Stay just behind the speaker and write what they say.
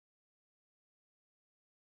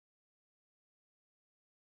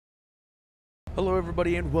Hello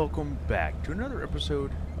everybody and welcome back to another episode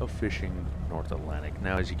of Fishing North Atlantic.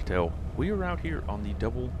 Now as you can tell, we are out here on the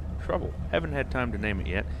Double Trouble. Haven't had time to name it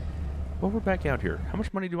yet, but we're back out here. How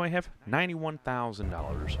much money do I have?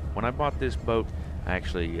 $91,000. When I bought this boat, I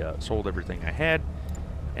actually sold everything I had,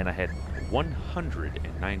 and I had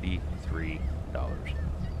 $193.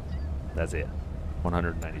 That's it.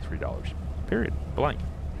 $193. Period. Blank.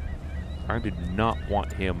 I did not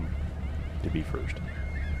want him to be first.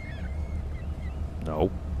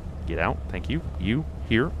 No. Get out. Thank you. You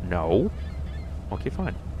here. No. Okay,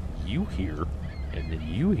 fine. You here. And then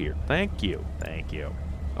you here. Thank you. Thank you.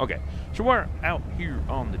 Okay. So we're out here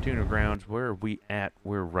on the tuna grounds. Where are we at?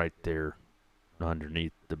 We're right there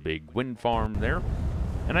underneath the big wind farm there.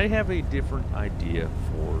 And I have a different idea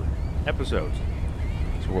for episodes.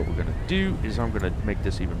 So what we're going to do is I'm going to make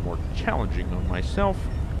this even more challenging on myself.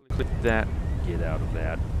 Click that. Get out of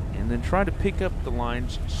that. And then try to pick up the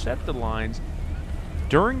lines. Set the lines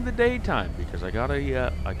during the daytime, because I got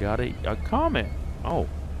a comment. Oh,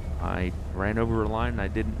 I ran over a line and I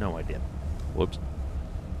didn't know I did. Whoops.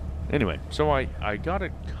 Anyway, so I got a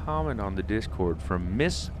comment on the Discord from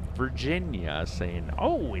Miss Virginia saying,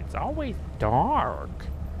 "Oh, it's always dark."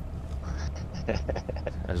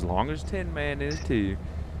 As long as Tin Man is too.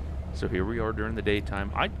 So here we are during the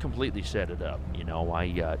daytime. I completely set it up. You know,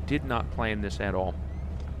 I did not plan this at all.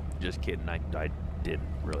 Just kidding. I didn't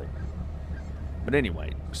really. But anyway,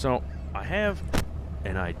 so I have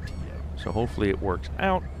an idea. So hopefully it works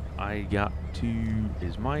out. I got to,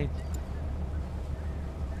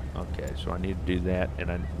 okay, so I need to do that,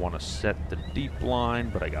 and I want to set the deep line,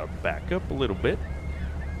 but I got to back up a little bit.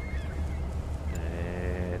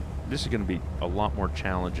 And this is going to be a lot more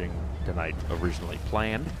challenging than I originally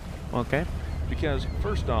planned, okay? Because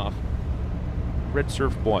first off, Red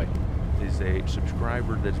Surf Boy is a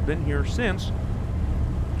subscriber that's been here since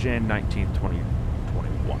Jan 19,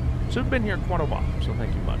 2021. So I've been here quite a while, so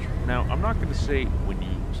thank you much. Now, I'm not going to say when you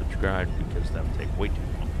subscribe because that would take way too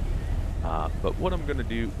long. But what I'm going to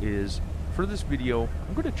do is, for this video,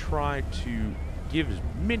 I'm going to try to give as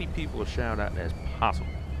many people a shout out as possible.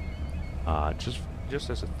 Just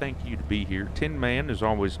as a thank you to be here. Tin Man is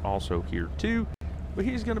always also here too, but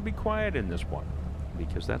he's going to be quiet in this one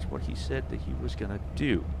because that's what he said that he was going to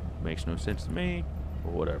do. Makes no sense to me,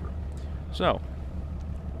 or whatever. So,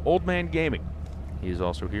 Old Man Gaming, he is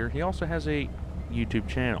also here. He also has a YouTube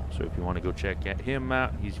channel, so if you want to go check him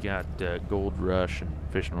out, he's got Gold Rush and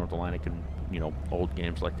Fishing North Atlantic and, you know, old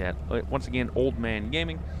games like that. Once again, Old Man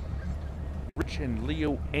Gaming. Rich and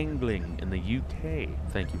Leo Angling in the UK,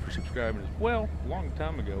 thank you for subscribing as well. A long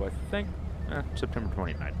time ago, I think. September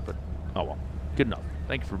 29th, but oh well. Good enough.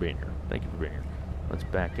 Thank you for being here. Thank you for being here. Let's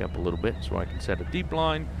back up a little bit so I can set a deep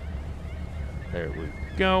line. There we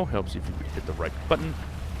go. Helps if you hit the right button.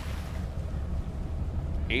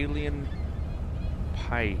 Alien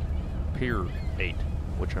Pier 8,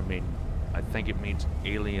 which I think it means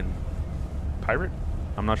alien pirate.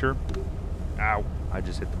 I'm not sure. Ow. I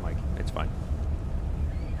just hit the mic. It's fine.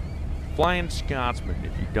 Flying Scotsman.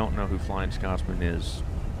 If you don't know who Flying Scotsman is,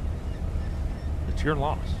 it's your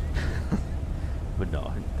loss. But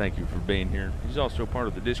no, thank you for being here. He's also part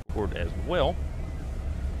of the Discord as well.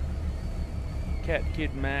 Cat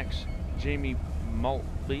Kid Max, Jamie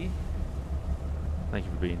Maltley. Thank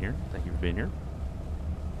you for being here. Thank you for being here.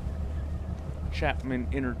 Chapman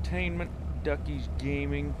Entertainment, Ducky's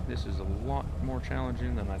Gaming. This is a lot more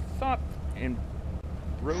challenging than I thought. And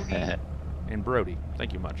Brody.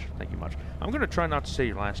 Thank you much. Thank you much. I'm going to try not to say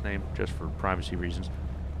your last name just for privacy reasons.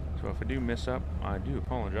 So if I do mess up, I do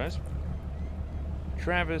apologize.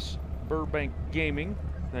 Travis Burbank Gaming.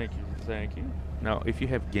 Thank you. Thank you. Now, if you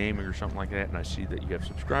have gaming or something like that, and I see that you have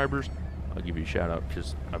subscribers, I'll give you a shout out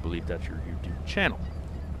because I believe that's your YouTube channel.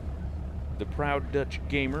 The Proud Dutch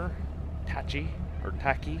Gamer, Tachi,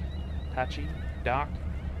 Doc,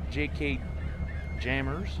 JK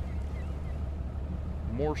Jammers,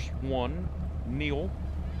 Morse 1, Neil.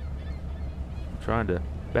 I'm trying to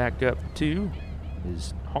back up too.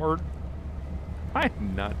 Is hard.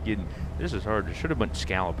 I'm not kidding. This is hard. I should have went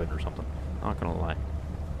scalloping or something. Not gonna lie.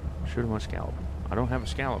 Should have went scalloping. I don't have a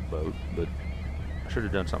scallop boat, but I should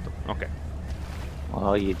have done something. Okay.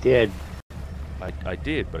 Well, you did. I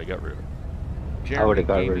did, but I got rid of it. I would have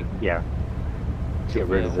got rid of, yeah. Get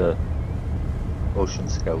rid of the Ocean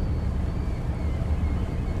Scout.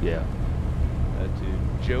 Yeah. That's a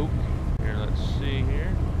joke. Here, let's see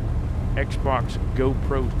here. Xbox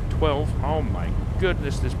GoPro 12. Oh my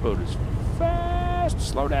goodness, this boat is fast.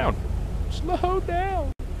 Slow down. Slow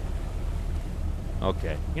down.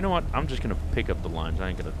 Okay. You know what? I'm just going to pick up the lines. I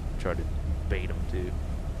ain't going to try to bait them too.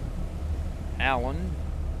 Alan,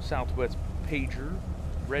 Southwest Pager,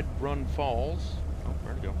 Red Run Falls. Oh,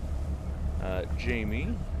 where'd it go?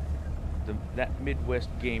 Jamie, that Midwest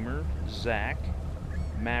Gamer, Zach,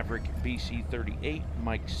 Maverick BC38,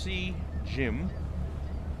 Mike C, Jim.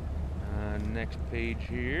 Next page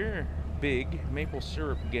here, Big, Maple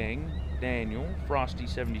Syrup Gang, Daniel,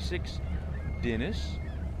 Frosty76, Dennis,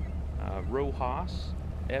 Rojas,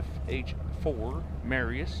 FH4,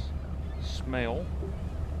 Marius, Smell,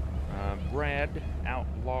 Brad,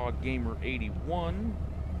 Outlaw Gamer 81.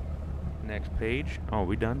 Next page. Oh,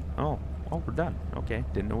 we done? Oh, we're done. Okay,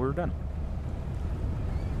 didn't know we were done.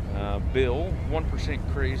 Bill,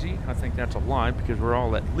 1% Crazy. I think that's a lie because we're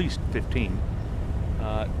all at least 15.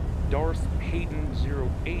 Darth Hayden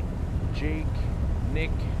 08, Jake,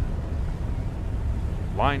 Nick.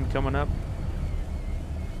 Line coming up.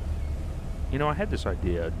 You know, I had this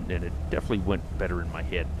idea, and it definitely went better in my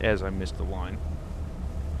head as I missed the line.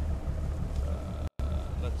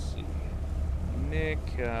 Let's see. Nick,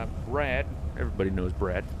 Brad. Everybody knows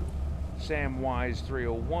Brad. Sam Wise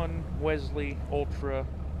 301, Wesley, Ultra,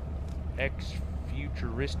 X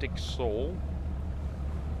Futuristic Soul.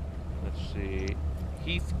 Let's see.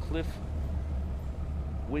 Heathcliff,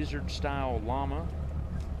 Wizard Style Llama,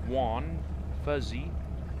 Juan, Fuzzy,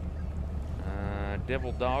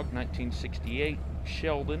 Devil Dog 1968,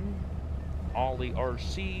 Sheldon, Ollie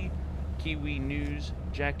RC, Kiwi News,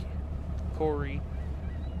 Jack, Corey.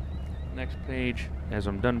 Next page, as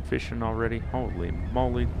I'm done fishing already. Holy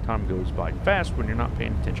moly, time goes by fast when you're not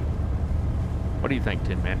paying attention. What do you think,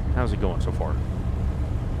 Tin Man? How's it going so far?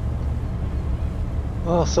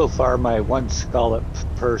 Well, so far my one scallop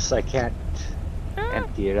purse, I can't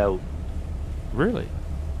empty it out. Really?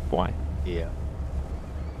 Why? Yeah.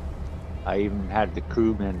 I even had the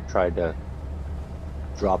crewman try to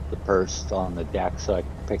drop the purse on the deck so I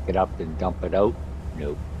could pick it up and dump it out.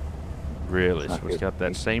 Nope. Really? So it's got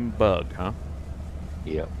that same bug, huh?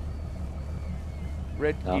 Yep.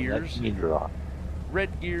 Red Gears.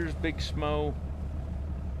 Red Gears, Big Smo.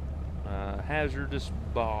 Hazardous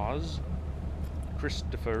Boz.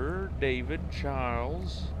 Christopher, David,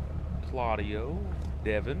 Charles, Claudio,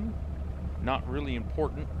 Devin. Not really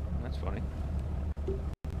important. That's funny.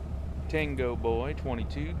 Tango Boy,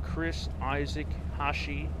 22. Chris, Isaac,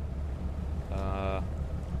 Hashi,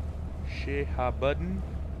 Shehabudin.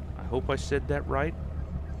 I hope I said that right.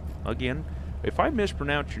 Again, if I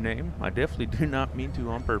mispronounce your name, I definitely do not mean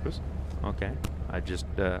to on purpose. Okay, I just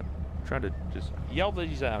try to just yell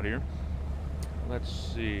these out here. Let's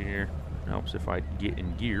see here. Helps if I get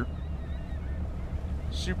in gear.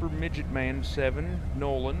 Super Midget Man 7,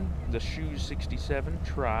 Nolan, The Shoes 67,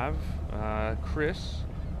 Trive, Chris.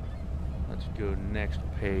 Let's go next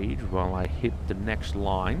page while I hit the next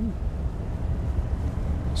line.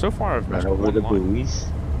 So far I've missed one line. Buoys.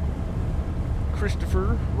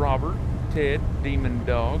 Christopher, Robert, Ted, Demon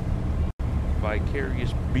Dog,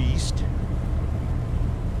 Vicarious Beast.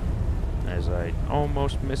 As I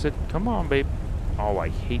almost miss it. Come on, babe. Oh, I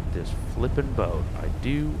hate this flippin' boat. I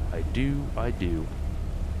do.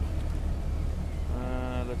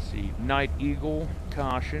 Let's see. Night Eagle,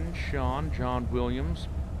 Caution, Sean, John Williams,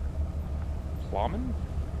 Plowman,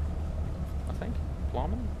 I think.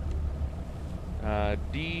 Plowman.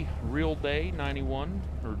 D. Real Day, 91,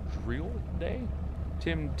 or Drill Day.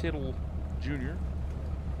 Tim Tittle Jr.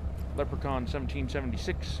 Leprechaun,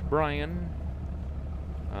 1776. Brian.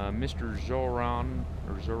 Mr. Zoran,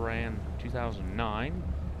 2009,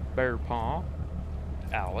 Bear Paw,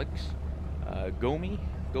 Alex, Gomi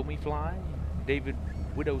Fly, David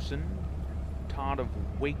Widowson, Todd of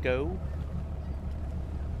Waco,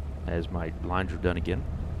 as my lines are done again.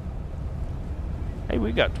 Hey,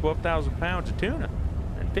 we got 12,000 pounds of tuna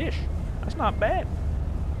and fish. That's not bad.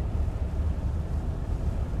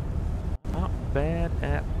 Not bad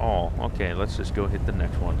at all. Okay, let's just go hit the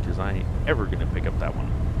next one because I ain't ever going to pick up that one.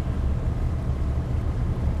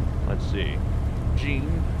 Let's see.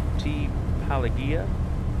 Gene T. Palagia.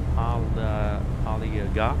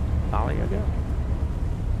 Aliaga.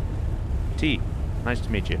 T. Nice to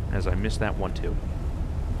meet you, as I missed that one too.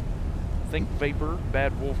 Think Vapor.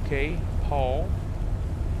 Bad Wolf K. Paul.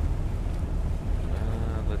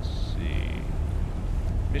 Let's see.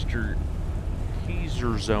 Mr.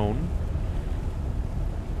 Keezer Zone.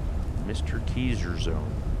 Mr. Keezer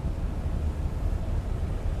Zone.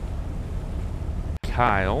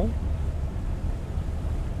 Kyle.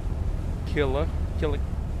 Killicane.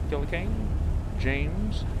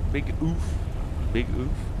 James. Big Oof.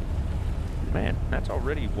 Man, that's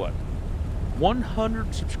already what?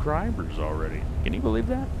 100 subscribers already. Can you believe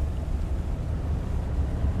that?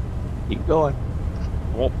 Keep going.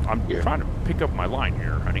 Well, I'm trying to pick up my line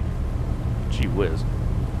here, honey. Gee whiz.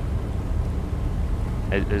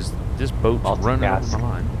 As this boat's running over my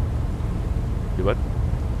line. Do what?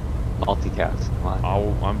 Multitask. Come on.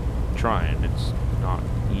 Oh, I'm trying. It's not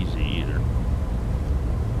easy either.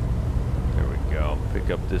 There we go. Pick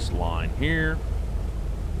up this line here.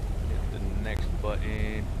 Hit the next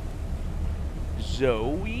button.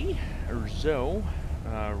 Zoe or Zoe,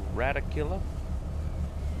 Radicilla.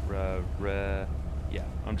 Yeah,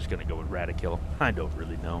 I'm just gonna go with Radicilla. I don't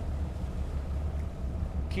really know.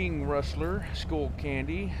 King Rustler, Skull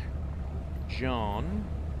Candy, John,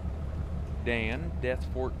 Dan, Death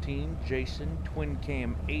 14, Jason, Twin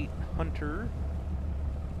Cam 8, Hunter,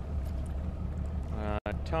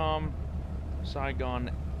 Tom, Saigon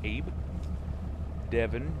Abe,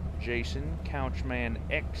 Devin, Jason, Couchman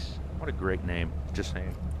X. What a great name, just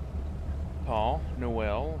saying. Paul,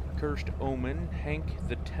 Noel, Cursed Omen, Hank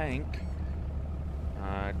the Tank,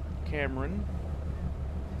 Cameron,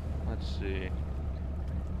 let's see,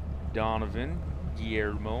 Donovan,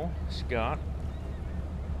 Guillermo, Scott,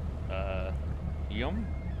 Ian,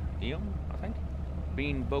 I think,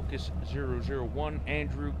 Bean Bocus 001,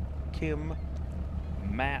 Andrew, Kim,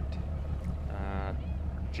 Matt,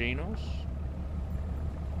 Janos,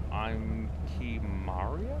 I'm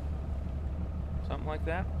Kimaria, something like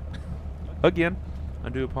that. Again, I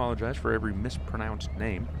do apologize for every mispronounced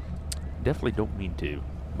name. Definitely don't mean to,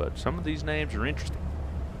 but some of these names are interesting.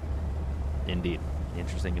 Indeed.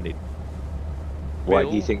 Interesting indeed. Why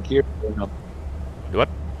do you think you're doing them? What?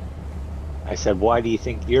 I said, why do you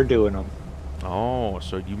think you're doing them? Oh,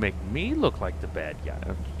 so you make me look like the bad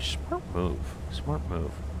guy. Smart move. Smart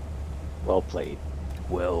move. Well played.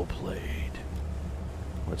 Well played.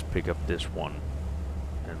 Let's pick up this one.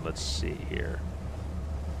 And let's see here.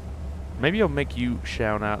 Maybe I'll make you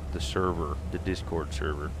shout out the server, the Discord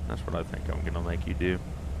server. That's what I think I'm going to make you do.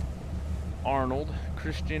 Arnold,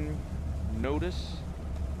 Christian, Notice,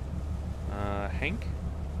 Hank,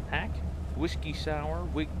 Hack, Whiskey Sour,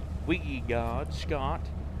 Wiggy God, Scott,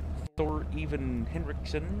 Thor Even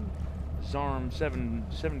Henriksen, Zarm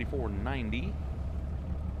 77490,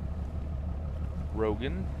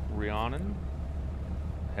 Rogan, Rhiannon.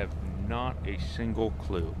 Have not a single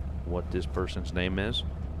clue what this person's name is.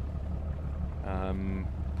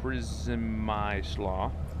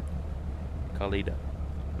 Prismislaw, Khalida.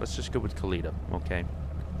 Let's just go with Khalida, okay?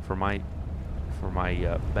 For my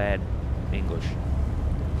bad English.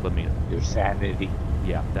 Plymouth. Your sanity.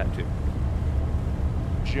 Yeah, that too.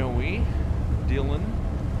 Joey, Dylan.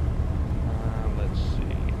 Let's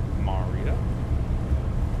see, Maria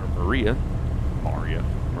or Maria,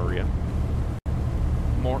 Maria.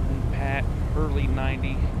 Morton, Pat, Hurley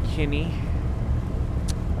 90, Kenny.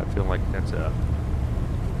 I feel like that's a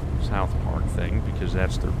South Park thing because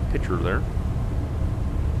that's their picture there.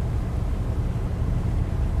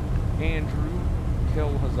 Andrew,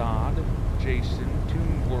 Kelhazad, Jason,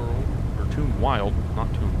 Toon World, or Toon Wild,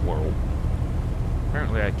 not Toon World.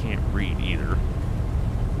 Apparently I can't read either.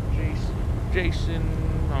 Jason,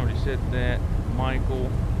 already said that. Michael,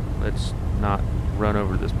 let's not run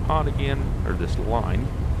over this pot again, or this line.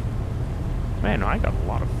 Man, I got a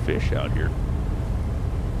lot of fish out here.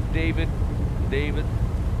 David,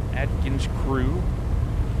 Atkins Crew.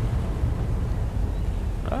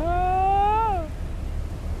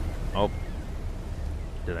 Oh,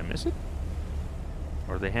 did I miss it?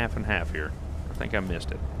 Or are they half and half here? I think I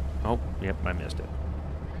missed it. Oh, yep, I missed it.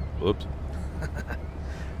 Whoops.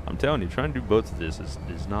 I'm telling you, trying to do both of this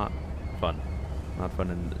is not fun. Not fun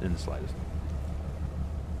in the slightest.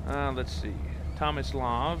 Let's see.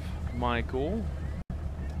 Tomislav, Michael,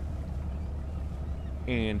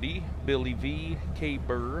 Andy, Billy V, K.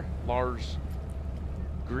 Burr, Lars,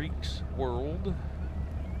 Greeks World,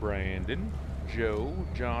 Brandon, Joe,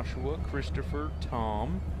 Joshua, Christopher,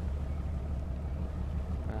 Tom,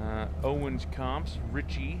 Owens Comps,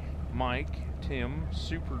 Richie, Mike, Tim,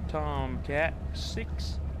 Super Tom Cat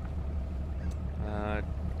 6,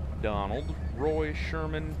 Donald, Roy,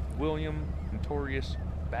 Sherman, William, Notorious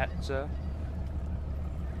Batza.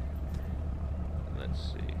 Let's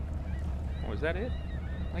see. Oh, is that it?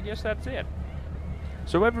 I guess that's it.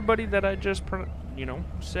 So everybody that I just,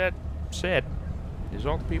 said is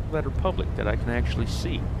all the people that are public that I can actually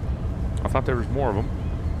see. I thought there was more of them,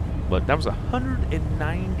 but that was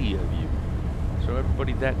 190 of you. So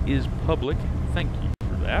everybody that is public, thank you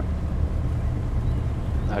for that.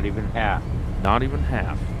 Not even half. Not even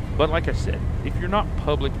half. But like I said, if you're not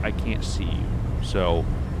public, I can't see you. So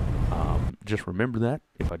just remember that.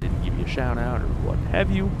 If I didn't give you a shout out or what have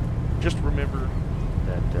you, just remember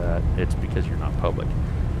that it's because you're not public.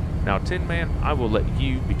 Now, Tin Man, I will let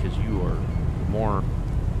you, because you are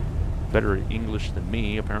better at English than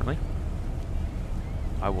me, apparently.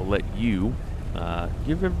 I will let you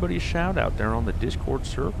Give everybody a shout out there on the Discord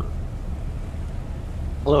server.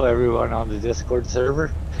 Hello, everyone on the Discord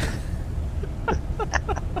server.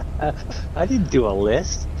 I didn't do a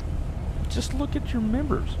list. Just look at your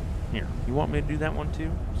members. Here, you want me to do that one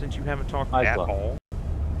too? Since you haven't talked at all?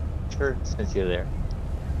 Sure, since you're there.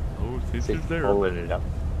 Oh, since you're there. Pulling it up.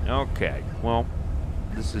 Okay, well,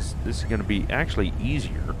 this is going to be actually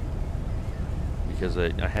easier because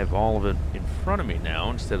I have all of it in front of me now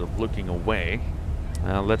instead of looking away.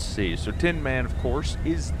 Let's see. So Tin Man, of course,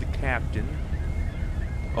 is the captain.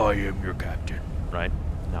 I am your captain. Right?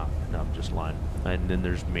 No, I'm just lying. And then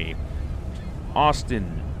there's me.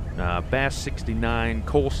 Austin, Bass 69,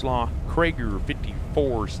 Coleslaw, Krager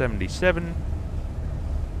 5477,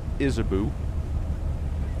 Isabu,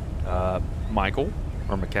 Michael,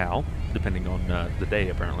 or Macau, depending on the day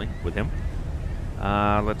apparently with him.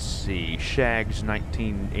 Let's see, Shags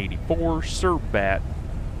 1984, Sir Bat,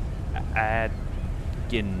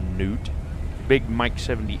 Adginute, Big Mike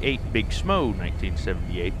 78, Big Smo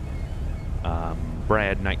 1978,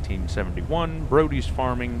 Brad 1971, Brody's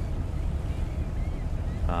Farming,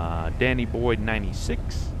 Danny Boyd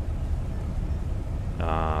 96.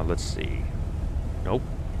 Let's see. Nope.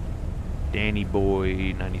 Danny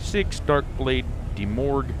Boy 96, Darkblade,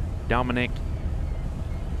 Demorg, Dominic,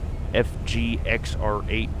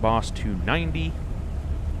 FGXR8, Boss 290.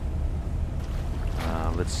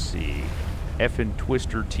 Let's see. Effin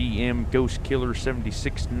Twister TM, Ghost Killer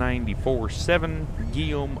 76947,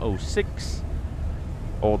 Guillaume 06,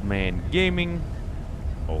 Old Man Gaming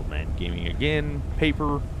again,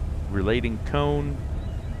 Paper, Relating Cone,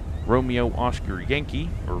 Romeo Oscar Yankee,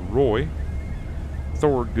 or Roy,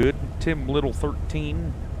 Thor Good, Tim Little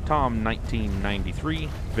 13, Tom 1993,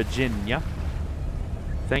 Virginia.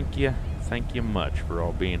 Thank you much for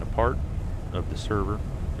all being a part of the server.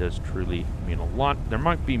 It does truly mean a lot. There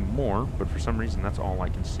might be more, but for some reason that's all I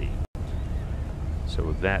can see. So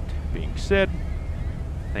with that being said,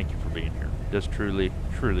 thank you for being here. It does truly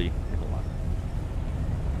mean a lot.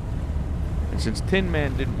 And since Tin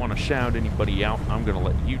Man didn't want to shout anybody out, I'm going to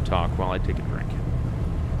let you talk while I take a drink.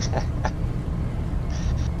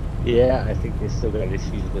 Yeah, I think they still got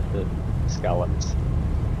issues with the scallops.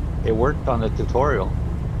 It worked on the tutorial.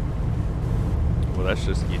 Well, that's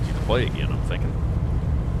just to get you to play again, I'm thinking.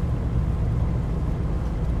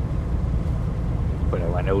 But I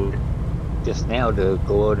went out just now to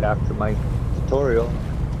go out after my tutorial.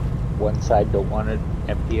 One side don't want it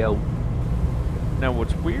empty out. Now,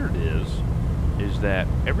 what's weird is that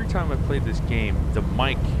every time I play this game, the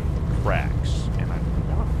mic cracks, and I'm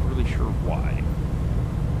not really sure why.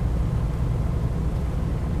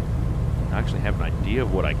 I actually have an idea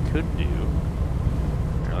of what I could do.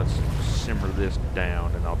 Here, let's simmer this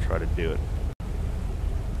down, and I'll try to do it.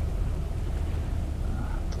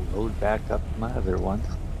 To load back up my other one.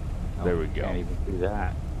 There we go. Can't even do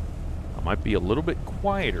that. I might be a little bit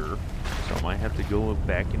quieter, so I might have to go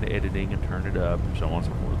back into editing and turn it up, and so on and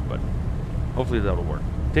so forth, but hopefully that'll work.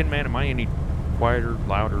 Tin Man, am I any quieter,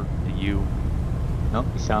 louder to you? Nope,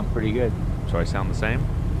 you sound pretty good. So I sound the same?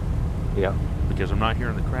 Yeah. Because I'm not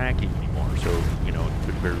hearing the cracking anymore, so, you know, it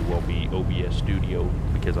could very well be OBS Studio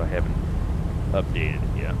because I haven't updated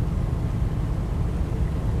it yet.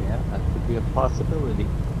 Yeah, that could be a possibility.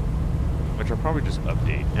 Which I'll probably just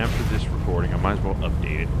update. After this recording, I might as well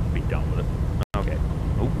update it and be done with it. Okay.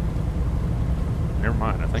 Oh. Never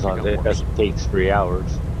mind, I think I got it worse. doesn't take 3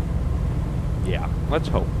 hours. Yeah, let's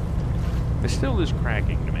hope. It still is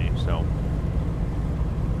cracking to me, so...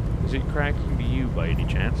 Is it cracking to you by any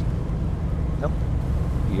chance? Nope.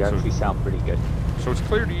 You actually sound pretty good. So it's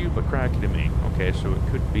clear to you, but cracky to me. Okay, so it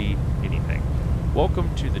could be anything.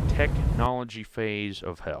 Welcome to the technology phase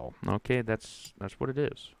of hell. Okay, that's what it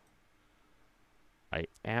is. I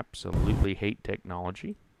absolutely hate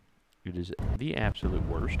technology. It is the absolute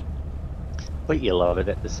worst. But you love it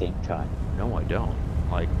at the same time. No, I don't.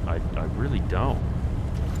 Like, I really don't.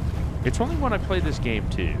 It's only when I play this game,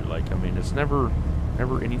 too. Like, I mean, it's never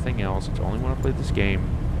anything else. It's only when I play this game.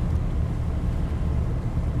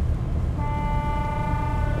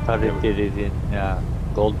 I thought it did it in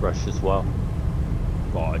Gold Rush as well.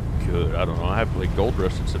 Well, it could. I don't know. I haven't played Gold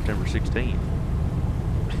Rush since September 16th.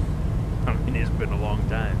 I mean, it's been a long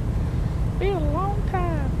time. Been a long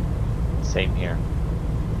time. Same here.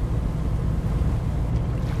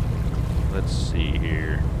 Let's see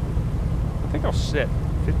here. I think I'll set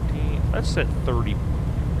 15. Let's set 30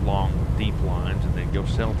 long, deep lines and then go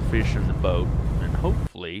sell the fish in the boat. And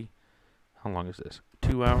hopefully, how long is this?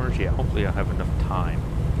 2 hours? Yeah, hopefully I'll have enough time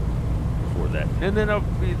for that. And then that'll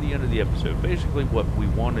be the end of the episode. Basically, what we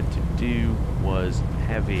wanted to do was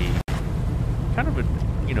have a kind of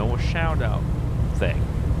a, you know, a shout out thing,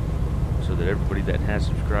 so that everybody that has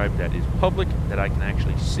subscribed that is public, that I can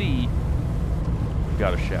actually see,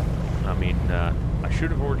 got a shout out. I mean, I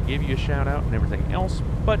should have already gave you a shout out and everything else,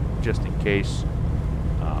 but just in case,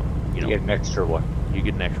 you get an extra one. You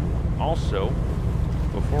get an extra one. Also,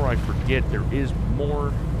 before I forget, there is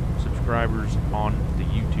more subscribers on the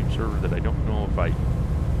YouTube server that I don't know if I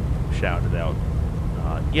shouted out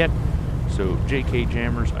yet. So, JK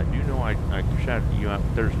Jammers, I do know I shouted you out.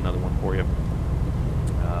 There's another one for you.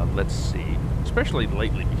 Let's see. Especially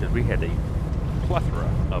lately, because we had a plethora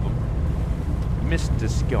of them. Mr.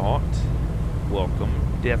 Scott, welcome.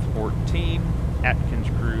 Death 14, Atkins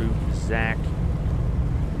Crew, Zach,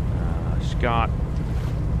 Scott,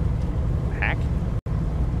 Hack.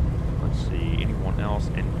 Let's see, anyone else?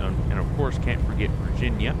 And of course, can't forget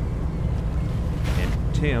Virginia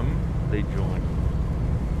and Tim. They joined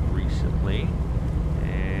recently.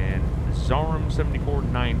 And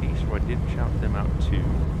Zarum7490, so I did shout them out too.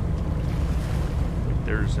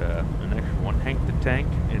 There's an extra one, Hank the Tank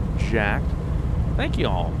and Jack. Thank you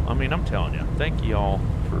all. I mean, I'm telling you, thank you all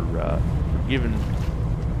for giving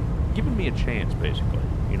me a chance, basically.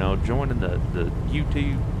 You know, joining the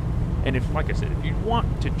YouTube. And if, like I said, if you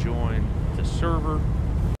want to join the server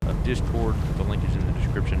of Discord, the link is in the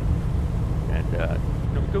description. And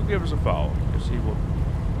you know, go give us a follow. Go see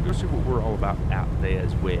what we're all about out there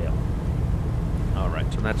as well. All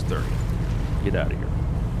right, so that's 30. Get out of here.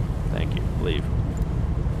 Thank you. Leave.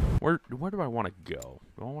 Where do I want to go?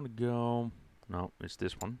 Do I want to go? No, it's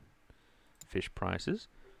this one. Fish prices.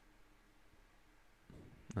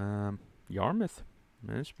 Yarmouth.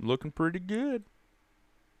 It's looking pretty good.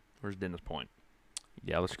 Where's Dennis Point?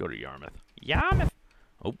 Yeah, let's go to Yarmouth. Yarmouth!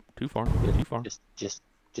 Oh, too far. Too far. Just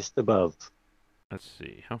above. Let's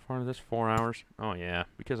see. How far is this? 4 hours? Oh, yeah.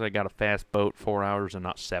 Because I got a fast boat, 4 hours and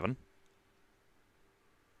not 7.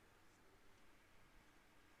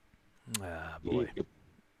 Ah, boy.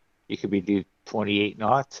 You could be doing 28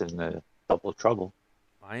 knots in the double trouble.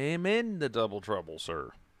 I am in the double trouble,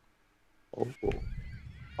 sir. Oh,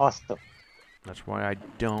 awesome. That's why I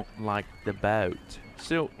don't like the boat.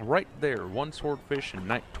 So, right there, 1 swordfish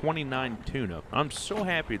and 29 tuna. I'm so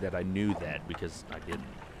happy that I knew that, because I didn't.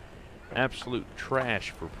 Absolute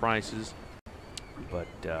trash for prices. But,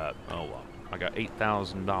 oh well. I got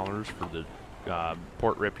 $8,000 for the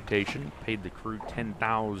port reputation. Paid the crew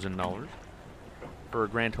 $10,000. For a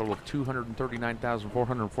grand total of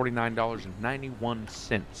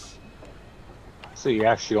 $239,449.91. So you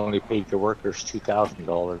actually only paid your workers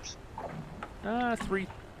 $2,000.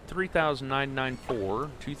 $3,994,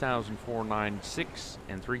 $2,496,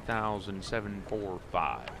 and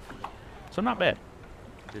 $3,745. So not bad,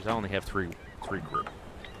 because I only have three crew.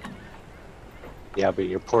 Yeah, but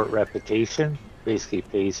your port reputation basically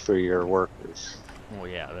pays for your workers. Well,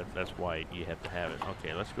 yeah, that's why you have to have it.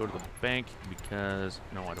 Okay, let's go to the bank, because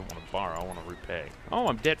no, I don't want to borrow. I want to repay. Oh,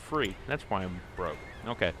 I'm debt free. That's why I'm broke.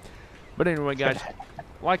 Okay, but anyway, guys,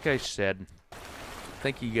 like I said,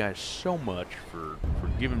 thank you guys so much for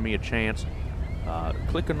giving me a chance,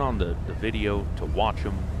 clicking on the video to watch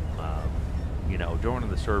them, you know, joining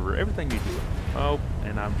the server, everything you do. Oh,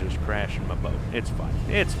 and I'm just crashing my boat. It's fine.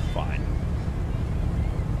 It's fine.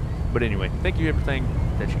 But anyway, thank you everything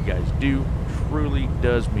that you guys do. Truly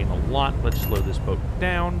does mean a lot. Let's slow this boat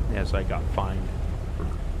down, as I got fined for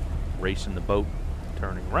racing the boat,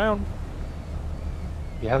 turning around.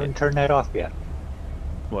 You haven't turned that off yet.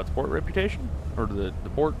 What, the port reputation? Or the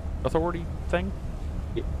port authority thing?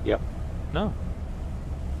 Yep. No.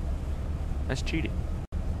 That's cheating.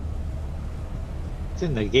 It's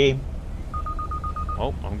in the game.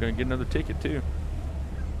 Oh, I'm going to get another ticket too.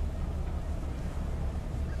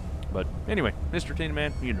 But anyway, Mr. Tin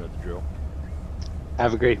Man, you know the drill.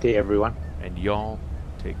 Have a great day, everyone. And y'all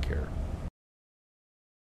take care.